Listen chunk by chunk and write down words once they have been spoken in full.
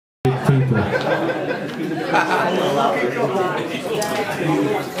people.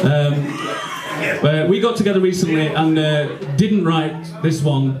 We got together recently and didn't write this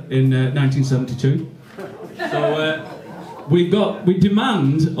one in 1972. So we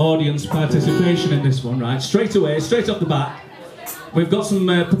demand audience participation in this one, right? Straight away, straight off the bat. We've got some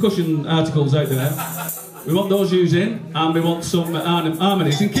percussion articles out there. We want those used in, and we want some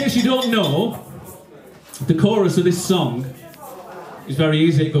harmonies. In case you don't know, the chorus of this song is very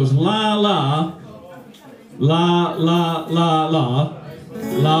easy. It goes la la, la la la la,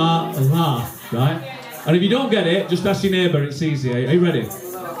 la la, right? And if you don't get it, just ask your neighbour. It's easy. Are you ready?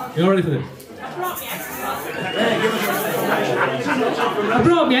 You all ready for this? I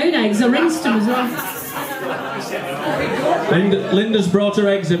brought my own eggs. I rinsed them as well. Linda's brought her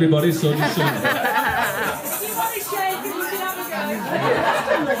eggs, everybody. So just.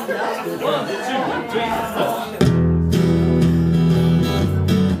 One, two, three, four.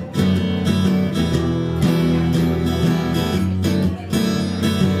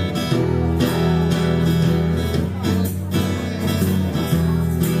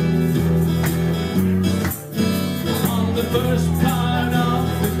 On the first part of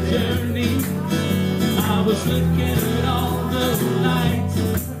the journey, I was looking at all the lights.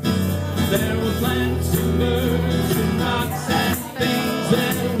 There were plants and birds and rocks and things.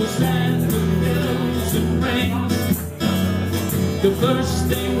 There was sand and hills and rain. The first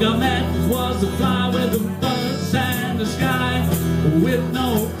thing I met was a fly with a buzz and a sky with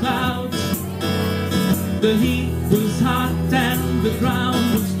no clouds. The heat was hot and the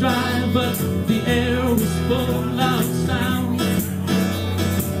ground was dry, but the air was full of sound.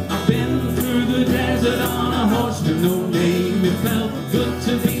 I've been through the desert on a horse with no name. It felt good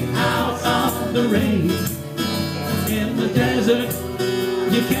to be out of the rain. In the desert,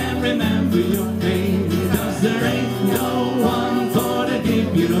 you can't remember your name, 'cause there ain't no one for to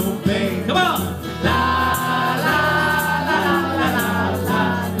give you no pain. Come on! La la la la la la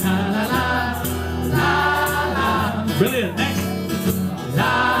la la la la. Brilliant. Next.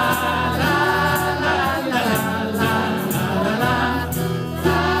 La la la la la la la la la.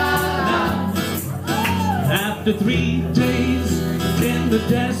 After 3 days in the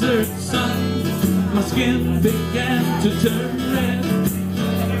desert sun, my skin began to turn red.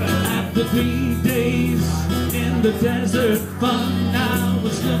 After 3 days in the desert fun, I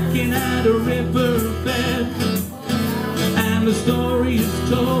was looking at a riverbed, and the story is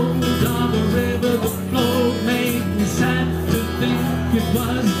told of a river that flowed. Made me sad to think it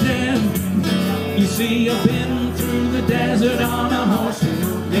was dead. You see, I've been through the desert on a horse with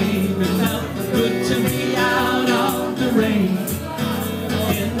no name. It felt good to be out of the rain.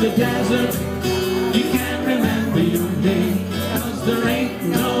 In the desert, you can't remember your name, 'cause there ain't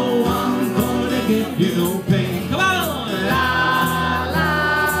no one for to give you no pain. Come on! La la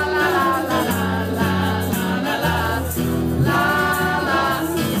la la la la la la la la la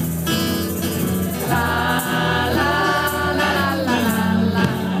la la la la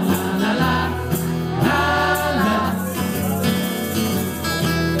la la.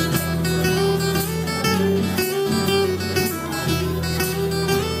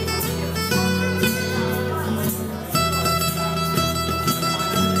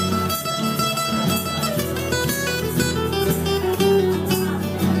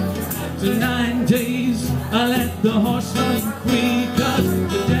 After 9 days, I let the horse run free, 'cause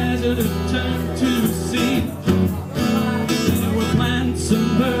the desert had turned to sea. There were plants and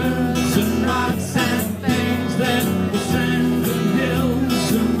birds and rocks and things. There were sand and hills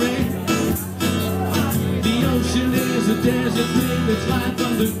and rain. The ocean is a desert with its life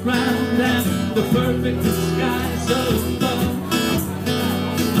underground and the perfect disguise above.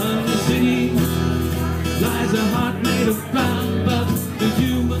 On the sea lies a heart made of brown, but the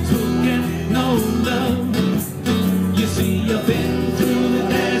humans will get no love. You see, I've been through the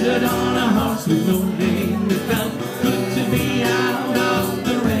desert on a horse with no name. It felt good to be out of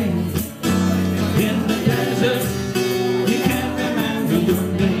the rain. In the desert, you can't remember your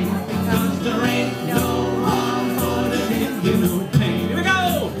name, 'cause there ain't no one for to give you no pain. Here we go!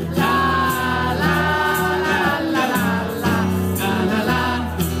 La la la la la la la la la la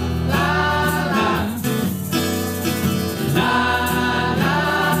la la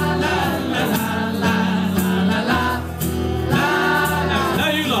la la la la la la. Now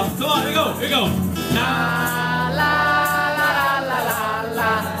you lot, come on, here we go, here we go. La la la la la la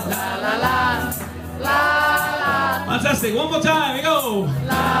la la la la la. Fantastic, one more time, here we go.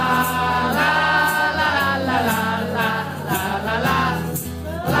 La la la la la la la la la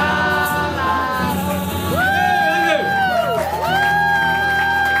la la. Hey,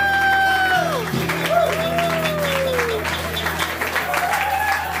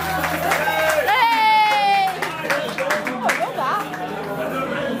 thank you.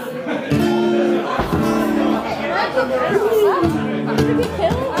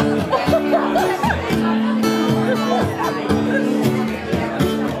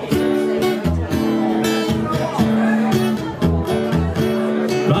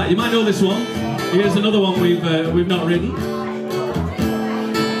 this one. Here's another one we've not written.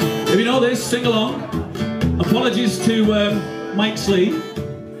 If you know this, sing along. Apologies to Mike Slee.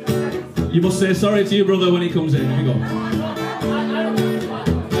 You must say sorry to your brother when he comes in. Here you go.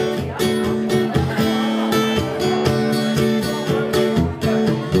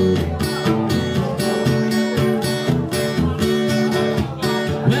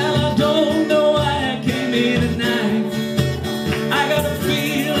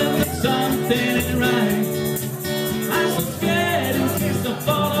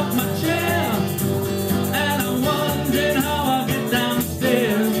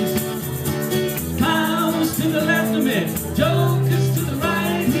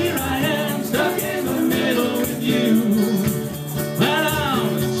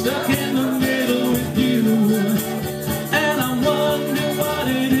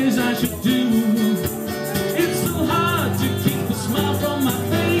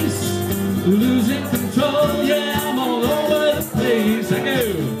 Losing control, yeah, I'm all over the place. I go.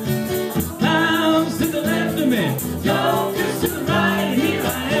 Clowns to the left of me, jokers to the right. Here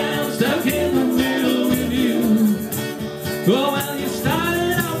I am, stuck in the middle with you. Oh, well, you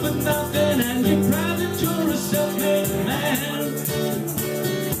started off with nothing, and you're proud that you're a self-made man.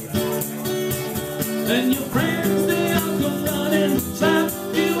 And your friends, they all come running, slap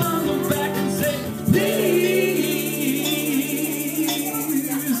you on the back and say,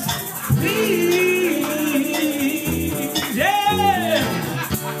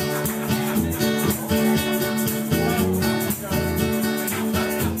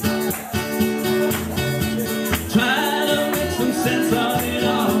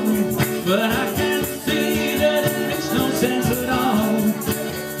 but I can't see that it makes no sense at all.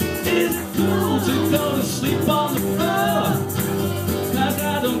 Is it cool to go to sleep on the floor? 'Cause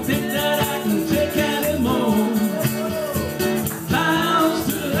I don't think that I can take anymore. Clowns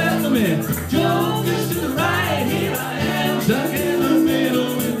to the left of me, jokers to the right. Here I am, stuck in the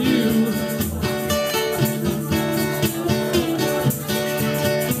middle with you.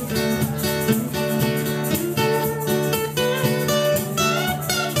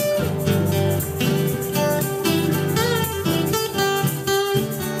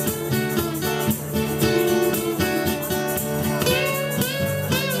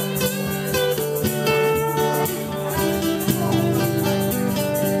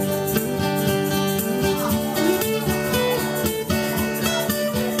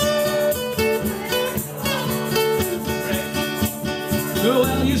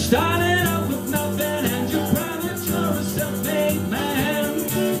 Well, you started out with nothing,